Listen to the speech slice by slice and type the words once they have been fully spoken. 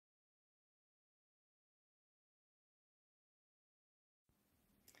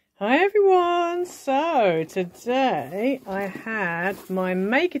Hi everyone! So today I had my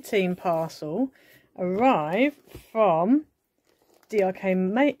Maker Team parcel arrive from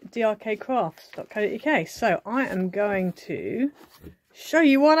DRK Crafts.co.uk. So I am going to show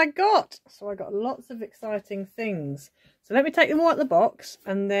you what I got. So I got lots of exciting things. So let me take them all out of the box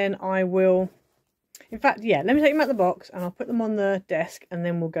and then I will, in fact, yeah, let me take them out of the box and I'll put them on the desk and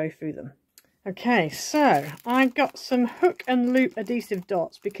then we'll go through them. Okay, so I got some hook and loop adhesive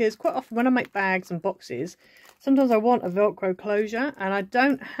dots because quite often when I make bags and boxes, sometimes I want a Velcro closure and I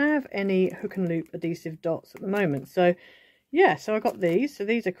don't have any hook and loop adhesive dots at the moment. So yeah, so I got these. So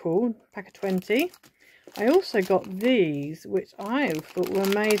these are cool, pack of 20. I also got these, which I thought were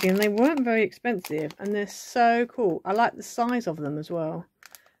amazing and they weren't very expensive and they're so cool. I like the size of them as well.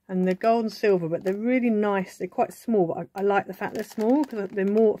 And they're gold and silver, but they're really nice. They're quite small, but I like the fact they're small because they're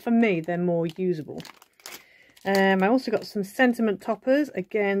more, for me, they're more usable. I also got some sentiment toppers.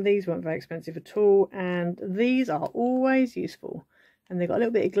 Again, these weren't very expensive at all, and these are always useful. And they've got a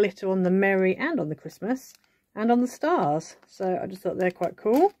little bit of glitter on the Merry and on the Christmas and on the stars. So I just thought they're quite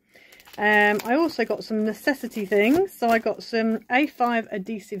cool. I also got some necessity things. So I got some A5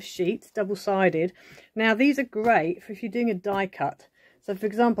 adhesive sheets, double-sided. Now, these are great for if you're doing a die cut. So for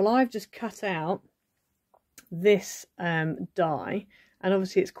example, I've just cut out this die, and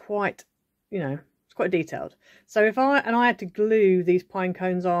obviously it's quite, it's quite detailed. So if I had to glue these pine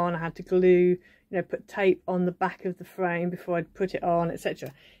cones on, I had to glue, put tape on the back of the frame before I'd put it on,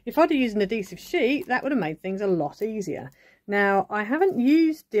 etc. If I'd used an adhesive sheet, that would have made things a lot easier. Now, I haven't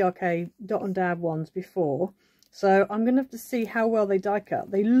used DRK dot and dab ones before, so I'm going to have to see how well they die cut.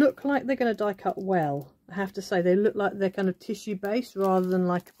 They look like they're going to die cut well. I have to say, they look like they're kind of tissue based rather than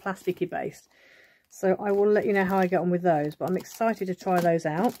like plasticky based. So I will let you know how I get on with those, but I'm excited to try those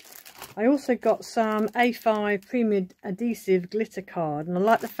out. I also got some A5 premium adhesive glitter card, and I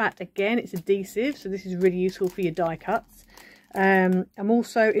like the fact, again, it's adhesive, so this is really useful for your die cuts. I'm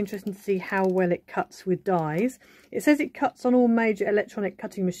also interested to see how well it cuts with dies. It says it cuts on all major electronic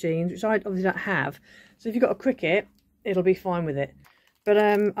cutting machines, which I obviously don't have. So if you've got a Cricut, it'll be fine with it. But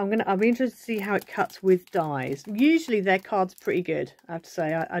I'll be interested to see how it cuts with dies. Usually their card's pretty good, I have to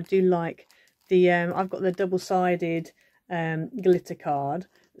say. I do like the I've got the double-sided glitter card.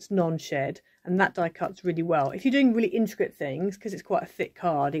 It's non-shed, and that die cuts really well. If you're doing really intricate things, because it's quite a thick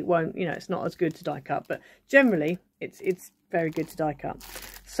card, it won't, it's not as good to die cut. But generally, it's very good to die cut.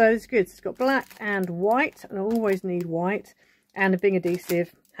 So it's good. It's got black and white, and I always need white, and a big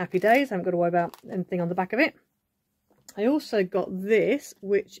adhesive. Happy days. I haven't got to worry about anything on the back of it. I also got this,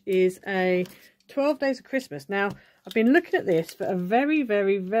 which is a 12 Days of Christmas. Now, I've been looking at this for a very,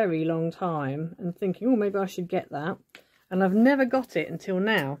 very, very long time and thinking, oh, maybe I should get that. And I've never got it until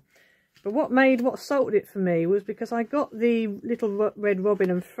now. But what sold it for me was because I got the Little Red Robin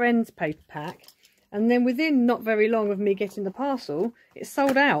and Friends paper pack. And then within not very long of me getting the parcel, it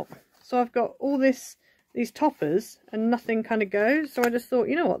sold out. So I've got all these toppers and nothing kind of goes. So I just thought,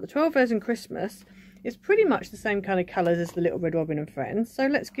 you know what, the 12 Days of Christmas, it's pretty much the same kind of colours as the Little Red Robin and Friends, so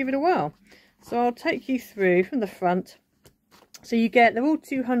let's give it a whirl. So I'll take you through from the front. So they're all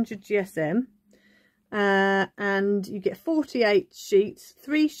 200 GSM, and you get 48 sheets,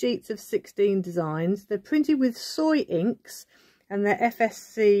 3 sheets of 16 designs. They're printed with soy inks, and they're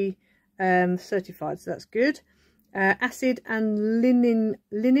FSC certified, so that's good. Acid and linen,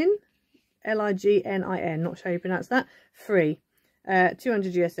 L-I-G-N-I-N, not sure how you pronounce that, free.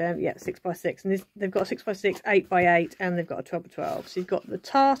 200 GSM, yeah, 6x6, and they've got a 6x6, 8x8, and they've got a 12x12. So you've got the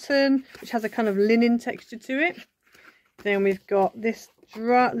tartan, which has a kind of linen texture to it. Then we've got this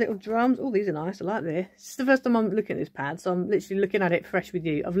little drums. Oh, these are nice. I like this. This is the first time I'm looking at this pad, so I'm literally looking at it fresh with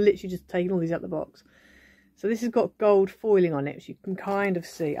you. I've literally just taken all these out of the box. So this has got gold foiling on it, which you can kind of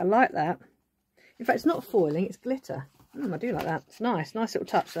see. I like that. In fact, it's not foiling, it's glitter. I do like that. It's nice little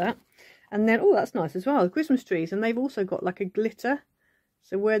touch, that. And then, oh, that's nice as well, the Christmas trees. And they've also got like a glitter.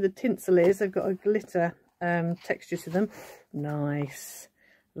 So where the tinsel is, they've got a glitter texture to them. Nice.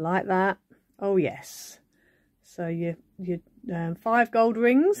 Like that. Oh, yes. So your 5 gold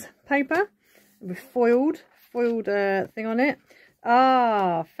rings paper with foiled thing on it.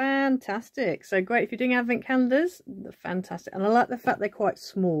 Ah, fantastic. So great if you're doing advent calendars. Fantastic. And I like the fact they're quite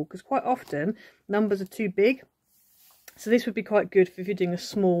small, because quite often numbers are too big. So this would be quite good if you're doing a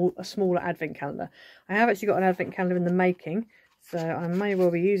smaller advent calendar. I have actually got an advent calendar in the making, so I may well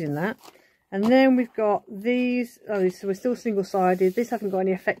be using that. And then we've got these. Oh, so we're still single-sided. This hasn't got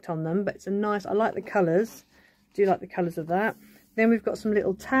any effect on them, but it's a nice. I like the colours. Do like the colours of that. Then we've got some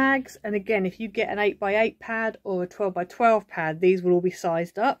little tags, and again, if you get an 8x8 pad or a 12x12 pad, these will all be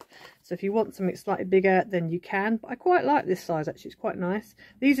sized up. So if you want something slightly bigger, then you can. But I quite like this size, actually. It's quite nice.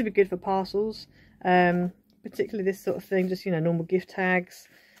 These would be good for parcels, particularly this sort of thing, just, you know, normal gift tags.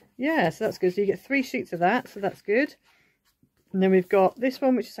 Yeah, so that's good. So you get 3 sheets of that, so that's good. And then we've got this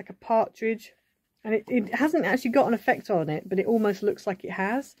one, which is like a partridge. And it hasn't actually got an effect on it, but it almost looks like it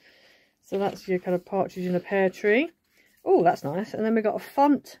has. So that's your kind of partridge in a pear tree. Oh, that's nice. And then we've got a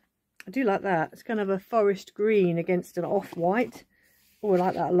font. I do like that. It's kind of a forest green against an off-white. Oh, I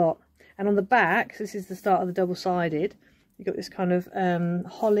like that a lot. And on the back, so this is the start of the double-sided, you've got this kind of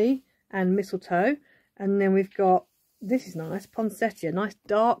holly and mistletoe. And then we've got, this is nice, poinsettia. Nice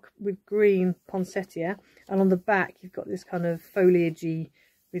dark with green poinsettia. And on the back, you've got this kind of foliagey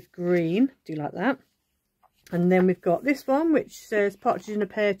with green. Do like that. And then we've got this one, which says partridge in a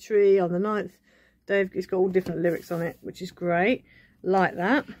pear tree on the 9th. It's got all different lyrics on it, which is great. Like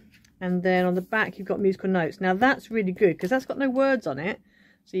that. And then on the back, you've got musical notes. Now, that's really good because that's got no words on it.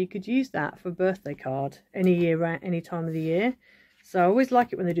 So you could use that for a birthday card any year, any time of the year. So I always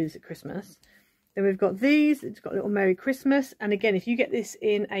like it when they do this at Christmas. Then we've got these. It's got a little Merry Christmas. And again, if you get this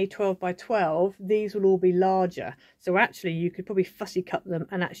in a 12x12, these will all be larger. So actually, you could probably fussy cut them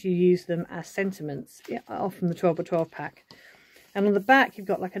and actually use them as sentiments off from the 12x12 pack. And on the back, you've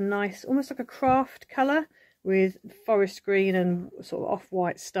got like a nice, almost like a craft colour with forest green and sort of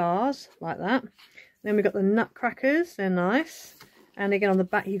off-white stars, like that. Then we've got the nutcrackers, they're nice. And again, on the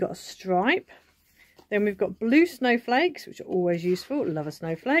back, you've got a stripe. Then we've got blue snowflakes, which are always useful. Love a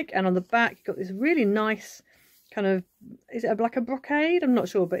snowflake. And on the back, you've got this really nice kind of, is it like a brocade? I'm not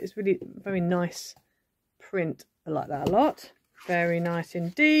sure, but it's really very nice print. I like that a lot. Very nice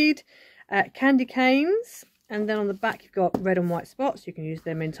indeed. Candy canes. And then on the back, you've got red and white spots. You can use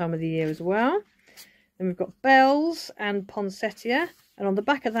them in time of the year as well. Then we've got bells and poinsettia. And on the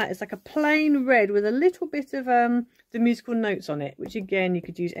back of that is like a plain red with a little bit of the musical notes on it, which again, you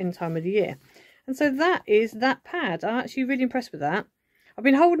could use any time of the year. And so that is that pad. I'm actually really impressed with that. I've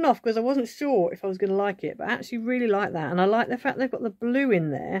been holding off because I wasn't sure if I was going to like it, but I actually really like that. And I like the fact they've got the blue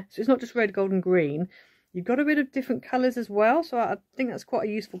in there. So it's not just red, gold and green. You've got a bit of different colours as well. So I think that's quite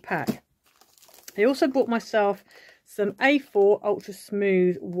a useful pack. I also bought myself some A4 ultra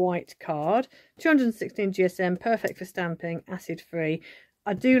smooth white card, 216 GSM, perfect for stamping, acid free.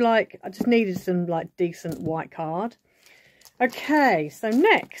 I just needed some like decent white card. Okay, so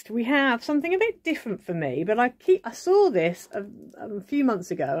next we have something a bit different for me, but I saw this a few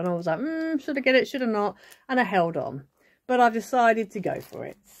months ago and I was like, should I get it, should I not? And I held on, but I've decided to go for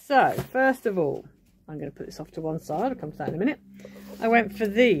it. So first of all, I'm going to put this off to one side. I'll come to that in a minute. I went for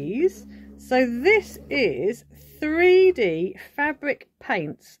these. So this is 3D fabric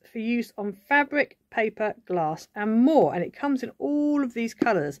paints for use on fabric, paper, glass and more. And it comes in all of these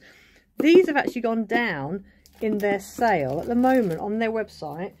colours. These have actually gone down in their sale at the moment on their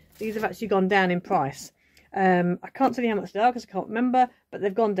website. These have actually gone down in price. I can't tell you how much they are because I can't remember, but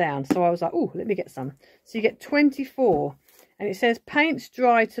they've gone down. So I was like, oh, let me get some. So you get 24 and it says paints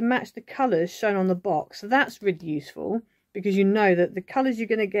dry to match the colours shown on the box. So that's really useful, because you know that the colours you're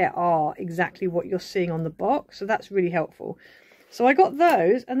going to get are exactly what you're seeing on the box. So that's really helpful. So I got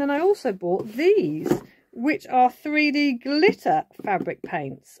those, and then I also bought these, which are 3D glitter fabric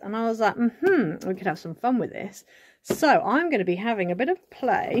paints. And I was like, we could have some fun with this. So I'm going to be having a bit of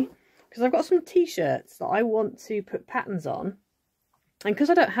play, because I've got some t-shirts that I want to put patterns on. And because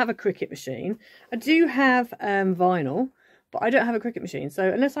I don't have a Cricut machine, I do have vinyl, but I don't have a Cricut machine. So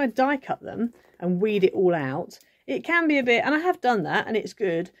unless I die cut them and weed it all out, it can be a bit, and I have done that and it's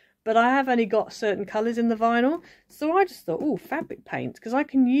good, but I have only got certain colours in the vinyl. So I just thought, oh, fabric paint, because I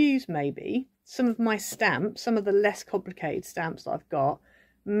can use maybe some of my stamps, some of the less complicated stamps that I've got.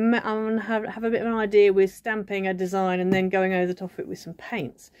 I'm going to have a bit of an idea with stamping a design and then going over the top of it with some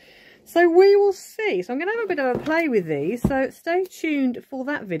paints. So we will see. So I'm going to have a bit of a play with these. So stay tuned for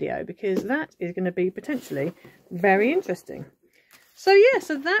that video, because that is going to be potentially very interesting. So yeah,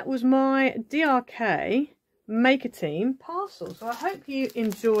 so that was my DRK Maker Team parcel. So I hope you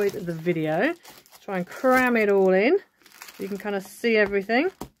enjoyed the video. Let's try and cram it all in so you can kind of see everything.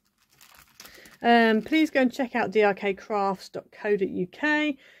 Please go and check out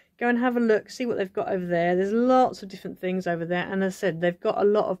drkcrafts.co.uk. Go and have a look, see what they've got over there. There's lots of different things over there, and as I said, they've got a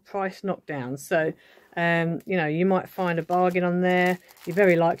lot of price knockdowns. So you know, you might find a bargain on there. You're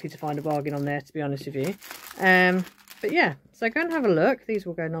very likely to find a bargain on there, to be honest with you. But yeah, so go and have a look. These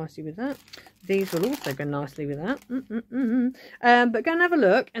will go nicely with that. These will also go nicely with that. But go and have a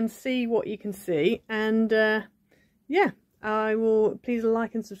look and see what you can see. And yeah, I will, please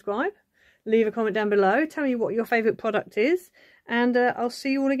like and subscribe. Leave a comment down below. Tell me what your favourite product is. and I'll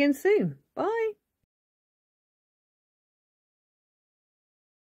see you all again soon.